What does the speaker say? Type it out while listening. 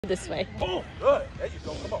This way. Boom. Good. There you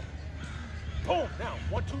go. Come on. Boom. Now,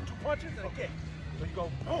 1, 2, 2 punches and a kick. So you go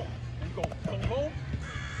boom. And you go boom, boom.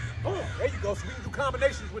 Boom. There you go. So we can do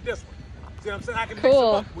combinations with this one. See what I'm saying? I can mix them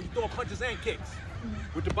up when you throw punches and kicks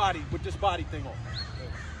with the body, with this body thing on.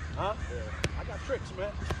 Huh? Yeah. I got tricks,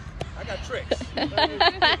 man. I got tricks.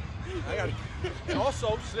 I got it. And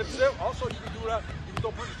also, slip, slip. Also, you can do that. You can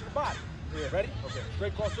throw punches to the body. Yeah. Ready? Okay.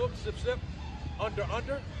 Straight cross up, slip, slip. Under,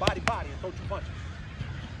 body, body, and throw 2 punches.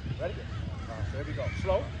 Ready? So there we go.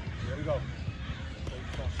 Slow. There we go. Straight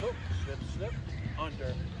cross up, slip, slip.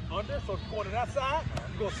 Under. So if you're going to that side,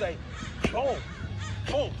 you're going to say, boom,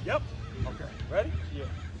 boom. Yep. Okay. Ready? Yeah.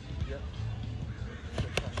 Yeah.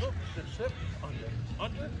 Straight cross up, slip, slip.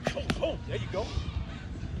 Under, boom, boom. There you go.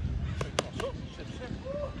 Straight cross up, slip, slip.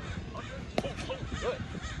 Under, boom, boom. Good.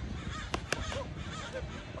 Cross up, slip,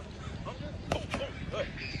 under, boom, boom. Good.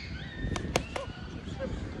 Cross up, slip,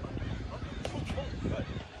 slip. Under, boom, boom. Good.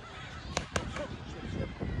 Cross up, slip, slip.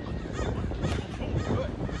 Under, boom, boom.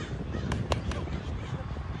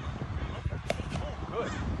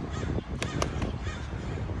 Good. Good.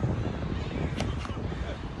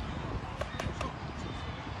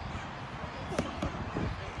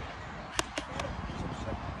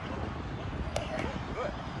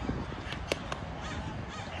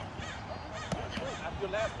 After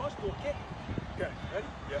your last punch, do a kick. Okay, ready?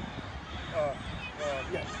 Yeah.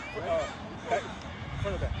 Yeah. Back,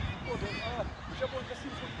 front of that. Whichever one, let's see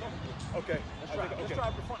which one you're comfortable. Okay. Let's try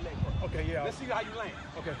the front leg first. Okay, yeah. Let's see how you land.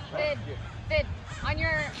 Okay. Vid, on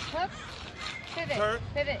your hook, pivot. Turn.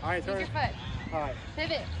 Pivot. All right, turn. Use your foot. All right.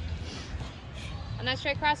 Pivot. On that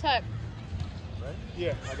straight cross hook. Ready?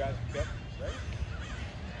 Yeah, I got it. Yep. Ready?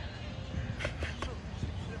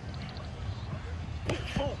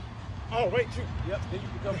 Boom. Oh, wait, shoot. Yep, then you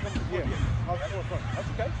can come to the front. Yeah. I'll go in front. That's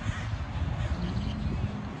okay.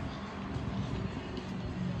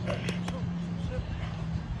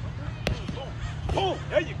 Boom.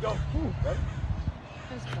 There you go. Ready?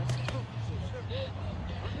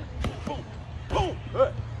 Boom. Boom.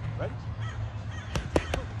 Good. Ready?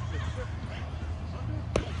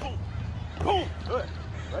 Boom. Boom. Good.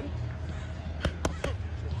 Ready?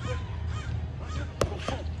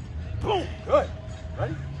 Boom. Good.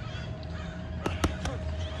 Ready?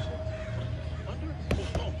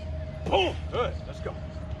 Boom. Good. Let's go.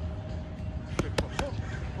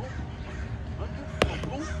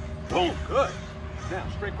 Boom. Boom. Good. Now,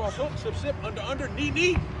 straight cross up, slip, slip, under, knee,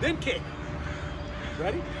 knee, then kick.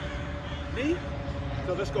 Ready? Knee.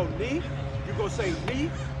 So let's go knee. You're going to say knee,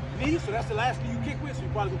 knee. So that's the last knee you kick with, so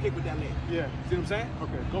you're probably going to kick with that leg. Yeah. See what I'm saying?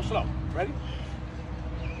 Okay. Go slow. Ready?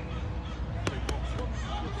 Straight cross up,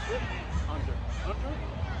 slip, slip, under,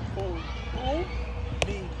 boom, boom,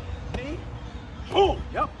 knee, knee, boom.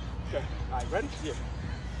 Yep. Okay. All right, ready? Yeah.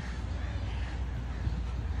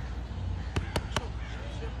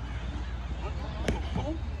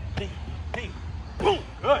 Boom, knee, knee, boom.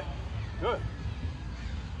 Good. Good.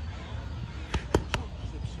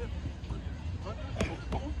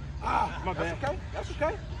 Ah, my bad. That's okay. That's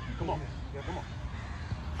okay. Come on. Yeah, come on.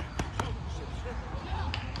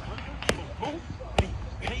 Boom, knee,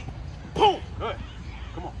 knee, boom. Good.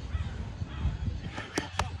 Come on.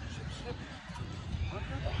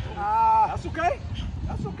 Ah, that's okay.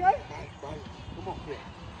 That's okay. Come on, kid.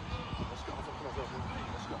 Let's go.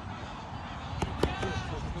 Let's go.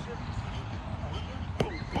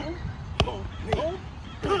 Boom, boom, boom,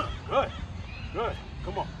 boom. Good. Good.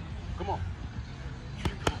 Come on. Come on.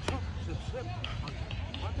 Slip, slip.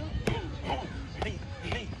 Under, boom, boom. Knee,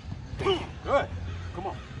 knee. Boom. Good. Come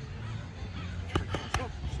on.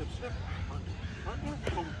 Slip, slip. Under,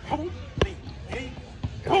 boom, boom. Knee, knee.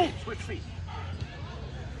 Boom. Switch feet.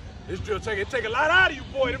 This drill take a lot out of you,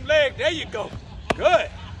 boy. Them legs. There you go. Good.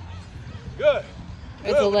 Good.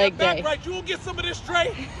 It's a leg back day. Right, you gonna get some of this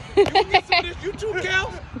straight. You gonna get some of this. You two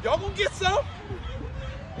gals, y'all gonna get some.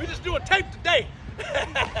 We just doing tape today.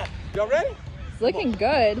 Y'all ready? It's looking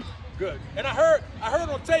good. Good. And I heard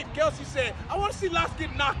on tape, Kelsey said, "I want to see Lots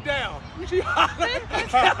get knocked down." She hollered.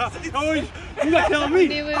 Oh, you not telling me.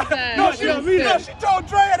 It was, No, she told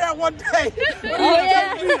Drea that one day. Oh,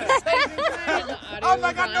 yeah. I was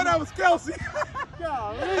like, I know that was Kelsey.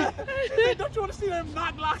 Golly. She said, "Don't you want to see them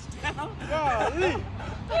knock Lots down?" Golly.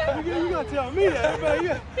 You gotta tell me that,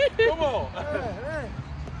 man. Come on.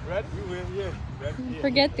 Ready? You win, yeah. Ready? Yeah.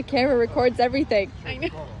 Forget the camera records everything. I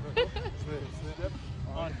know. Slip,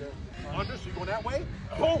 under, so you go that way.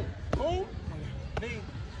 Boom, boom, knee,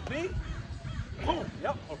 knee, boom.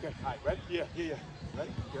 Yep. Okay. All right. Ready? Yeah.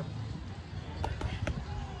 Ready? Yep.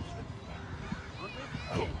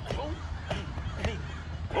 Boom, boom, knee, knee,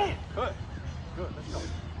 boom. Good. Good. Let's go.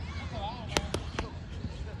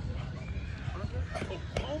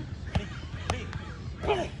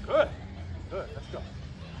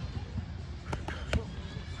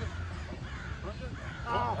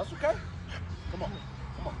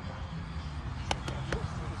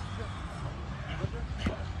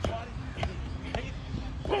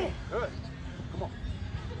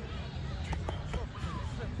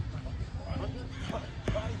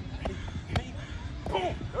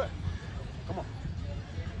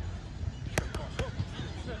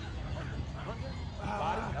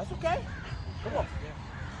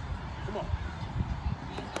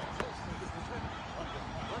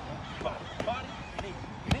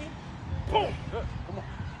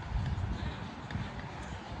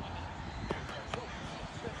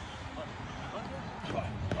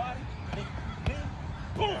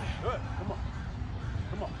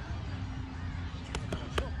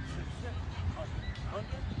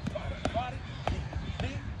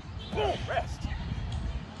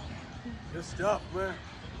 Good stuff, man.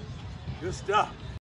 Good stuff.